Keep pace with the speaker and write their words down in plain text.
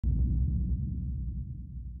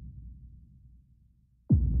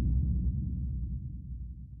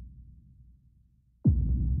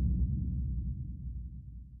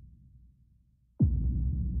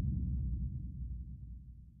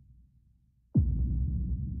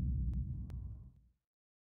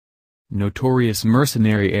Notorious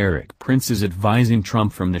mercenary ERIK Prince is advising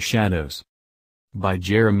Trump from the shadows. By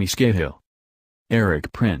Jeremy Scahill.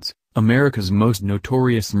 ERIK Prince, America's most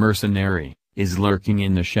notorious mercenary, is lurking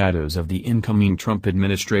in the shadows of the incoming Trump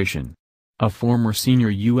administration. A former senior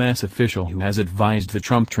U.S. official who has advised the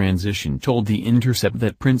Trump transition told The Intercept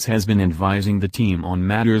that Prince has been advising the team on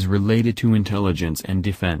matters related to intelligence and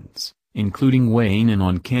defense, including weighing in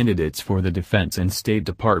on candidates for the Defense and State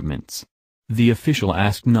Departments. The official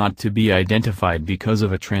asked not to be identified because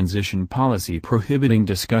of a transition policy prohibiting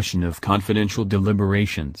discussion of confidential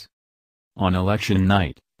deliberations. On election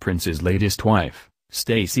night, Prince's latest wife,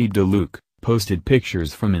 Stacy DeLuke, posted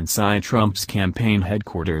pictures from inside Trump's campaign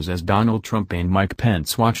headquarters as Donald Trump and Mike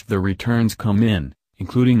Pence watched the returns come in,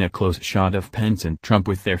 including a close shot of Pence and Trump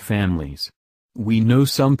with their families. "We know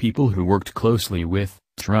some people who worked closely with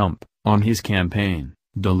Trump on his campaign,"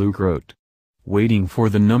 DeLuke wrote. "Waiting for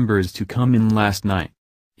the numbers to come in last night.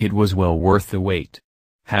 It was well worth the wait."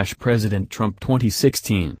 President Trump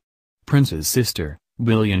 2016. Prince's sister,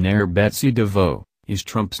 billionaire Betsy DeVos, is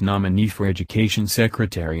Trump's nominee for Education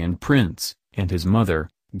Secretary, and Prince, and his mother,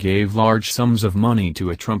 gave large sums of money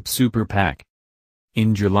to a Trump Super PAC.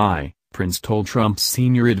 In July, Prince told Trump's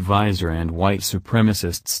senior advisor and white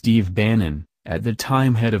supremacist Steve Bannon, at the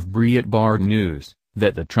time head of Breitbart News,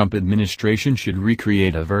 that the Trump administration should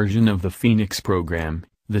recreate a version of the Phoenix program,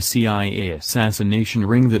 the CIA assassination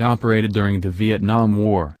ring that operated during the Vietnam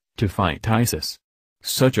War, to fight ISIS.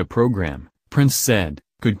 Such a program, Prince said,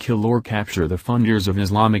 could kill or capture the funders of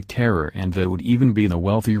Islamic terror, and that would even be the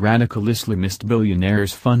wealthy radical Islamist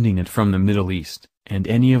billionaires funding it from the Middle East, and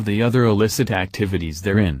any of the other illicit activities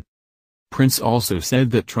therein. Prince also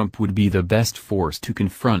said that Trump would be the best force to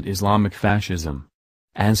confront Islamic fascism.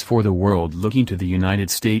 As for the world looking to the United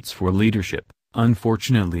States for leadership,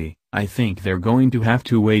 unfortunately, I think they're going to have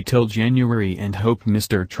to wait till January and hope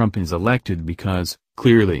Mr. Trump is elected because,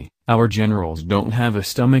 clearly, our generals don't have a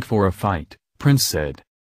stomach for a fight, Prince said.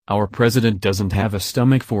 Our president doesn't have a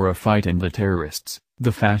stomach for a fight, and the terrorists,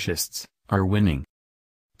 the fascists, are winning.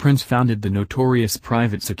 Prince founded the notorious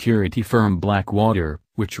private security firm Blackwater,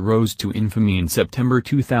 which rose to infamy in September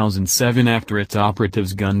 2007 after its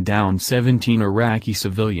operatives gunned down 17 Iraqi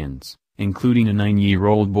civilians, including a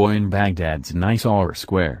 9-year-old boy in Baghdad's Nisour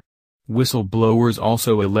Square. Whistleblowers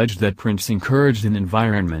also alleged that Prince encouraged an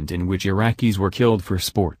environment in which Iraqis were killed for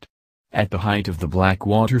sport. At the height of the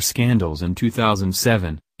Blackwater scandals in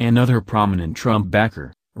 2007, another prominent Trump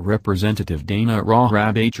backer, Representative Dana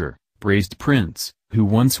Rohrabacher, praised Prince, who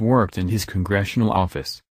once worked in his congressional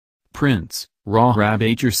office. Prince,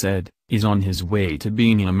 Rohrabacher said, is on his way to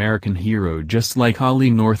being an American hero just like Holly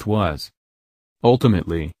North was.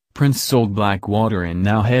 Ultimately, Prince sold Blackwater and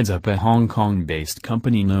now heads up a Hong Kong-based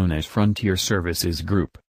company known as Frontier Services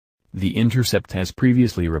Group. The Intercept has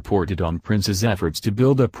previously reported on Prince's efforts to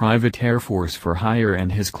build a private Air Force for hire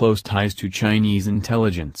and his close ties to Chinese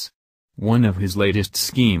intelligence. One of his latest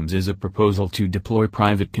schemes is a proposal to deploy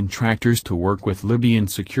private contractors to work with Libyan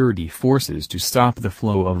security forces to stop the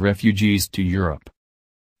flow of refugees to Europe.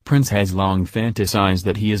 Prince has long fantasized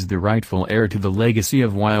that he is the rightful heir to the legacy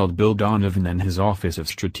of Wild Bill Donovan and his Office of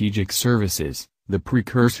Strategic Services, the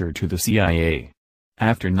precursor to the CIA.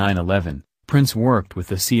 After 9/11, Prince worked with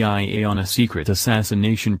the CIA on a secret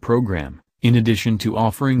assassination program, in addition to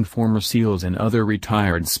offering former SEALs and other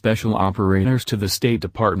retired special operators to the State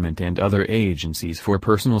Department and other agencies for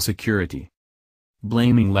personal security.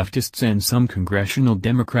 Blaming leftists and some congressional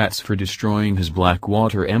Democrats for destroying his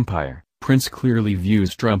Blackwater empire, Prince clearly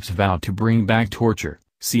views Trump's vow to bring back torture,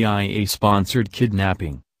 CIA-sponsored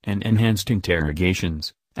kidnapping, and enhanced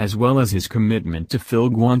interrogations, as well as his commitment to fill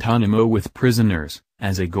Guantanamo with prisoners,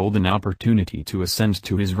 as a golden opportunity to ascend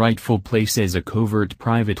to his rightful place as a covert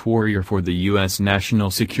private warrior for the U.S. national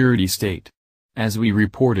security state. As we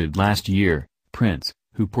reported last year, Prince,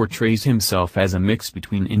 who portrays himself as a mix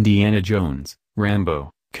between Indiana Jones, Rambo,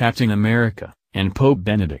 Captain America, and Pope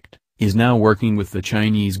Benedict, is now working with the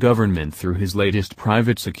Chinese government through his latest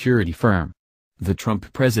private security firm. The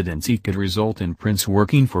Trump presidency could result in Prince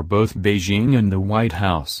working for both Beijing and the White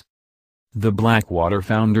House. The Blackwater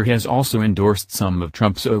founder has also endorsed some of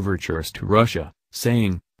Trump's overtures to Russia,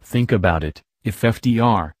 saying, "Think about it, if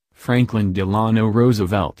FDR, Franklin Delano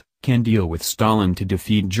Roosevelt, can deal with Stalin to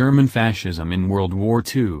defeat German fascism in World War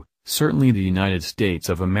II, certainly the United States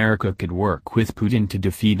of America could work with Putin to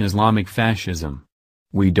defeat Islamic fascism.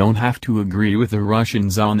 We don't have to agree with the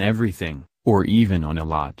Russians on everything, or even on a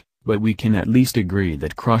lot, but we can at least agree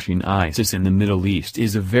that crushing ISIS in the Middle East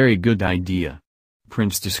is a very good idea."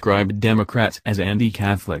 Prince described Democrats as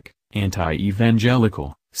anti-Catholic,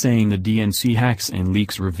 anti-evangelical, saying the DNC hacks and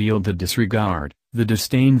leaks revealed the disregard, the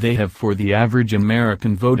disdain they have for the average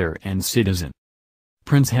American voter and citizen.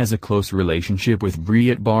 Prince has a close relationship with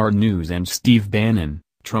Breitbart News and Steve Bannon,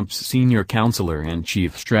 Trump's senior counselor and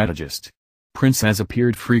chief strategist. Prince has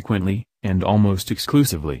appeared frequently, and almost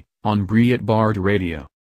exclusively, on Breitbart Radio.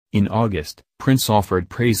 In August, Prince offered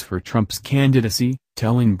praise for Trump's candidacy,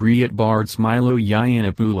 telling Breitbart's Milo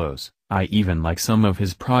Yiannopoulos, "I even like some of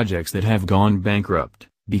his projects that have gone bankrupt,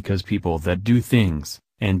 because people that do things,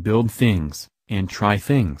 and build things, and try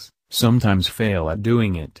things, sometimes fail at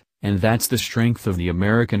doing it, and that's the strength of the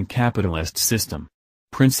American capitalist system."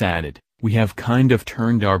 Prince added, "We have kind of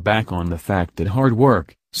turned our back on the fact that hard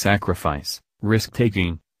work, sacrifice,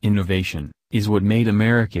 risk-taking, innovation, is what made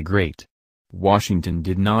America great. Washington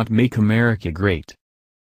did not make America great."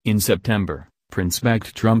 In September, Prince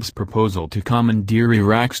backed Trump's proposal to commandeer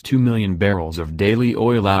Iraq's 2 million barrels of daily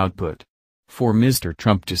oil output. For Mr.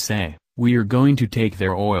 Trump to say, "We are going to take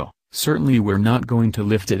their oil, certainly we're not going to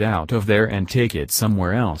lift it out of there and take it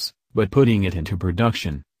somewhere else, but putting it into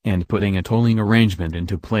production, and putting a tolling arrangement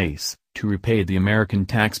into place, to repay the American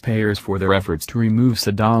taxpayers for their efforts to remove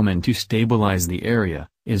Saddam and to stabilize the area,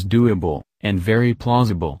 is doable, and very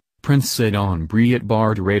plausible," Prince said on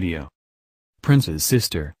Breitbart Radio. Prince's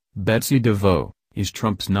sister, Betsy DeVos, is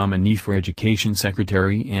Trump's nominee for Education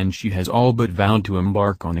Secretary, and she has all but vowed to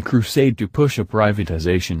embark on a crusade to push a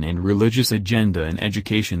privatization and religious agenda in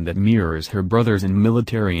education that mirrors her brother's in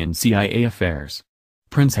military and CIA affairs.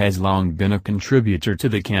 Prince has long been a contributor to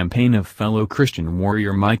the campaign of fellow Christian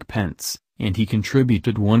warrior Mike Pence, and he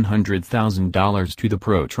contributed $100,000 to the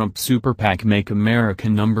pro-Trump Super PAC Make America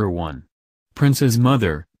 #1. Prince's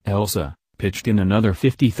mother, Elsa, pitched in another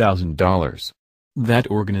 $50,000. That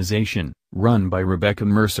organization, run by Rebecca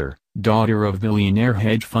Mercer, daughter of billionaire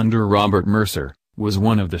hedge funder Robert Mercer, was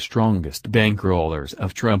one of the strongest bankrollers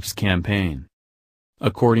of Trump's campaign.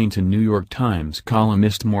 According to New York Times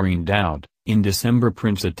columnist Maureen Dowd, in December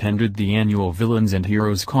Prince attended the annual Villains and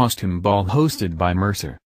Heroes costume ball hosted by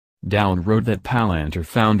Mercer. Dowd wrote that Palantir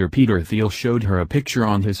founder Peter Thiel showed her a picture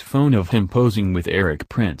on his phone of him posing with ERIK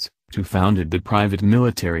Prince, who founded the private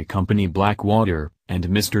military company Blackwater, and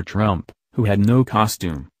Mr. Trump, who had no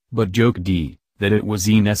costume, but joked that it was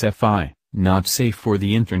NSFI, not safe for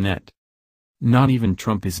the internet. Not even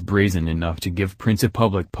Trump is brazen enough to give Prince a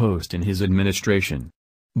public post in his administration.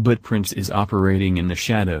 But Prince is operating in the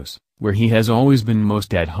shadows, where he has always been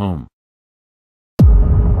most at home.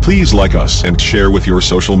 Please like us and share with your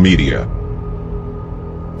social media.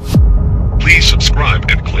 Please subscribe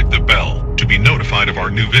and click the bell to be notified of our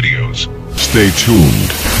new videos. Stay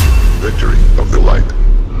tuned. Victory of the light.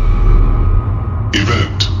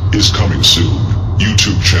 Event is coming soon.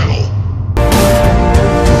 YouTube channel.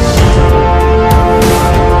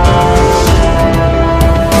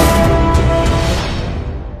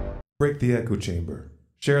 Break the echo chamber.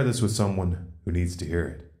 Share this with someone who needs to hear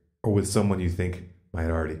it, or with someone you think might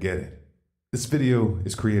already get it. This video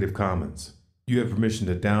is Creative Commons. You have permission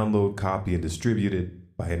to download, copy, and distribute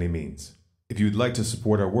it by any means. If you would like to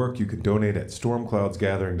support our work, you can donate at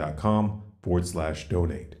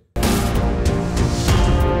stormcloudsgathering.com/donate.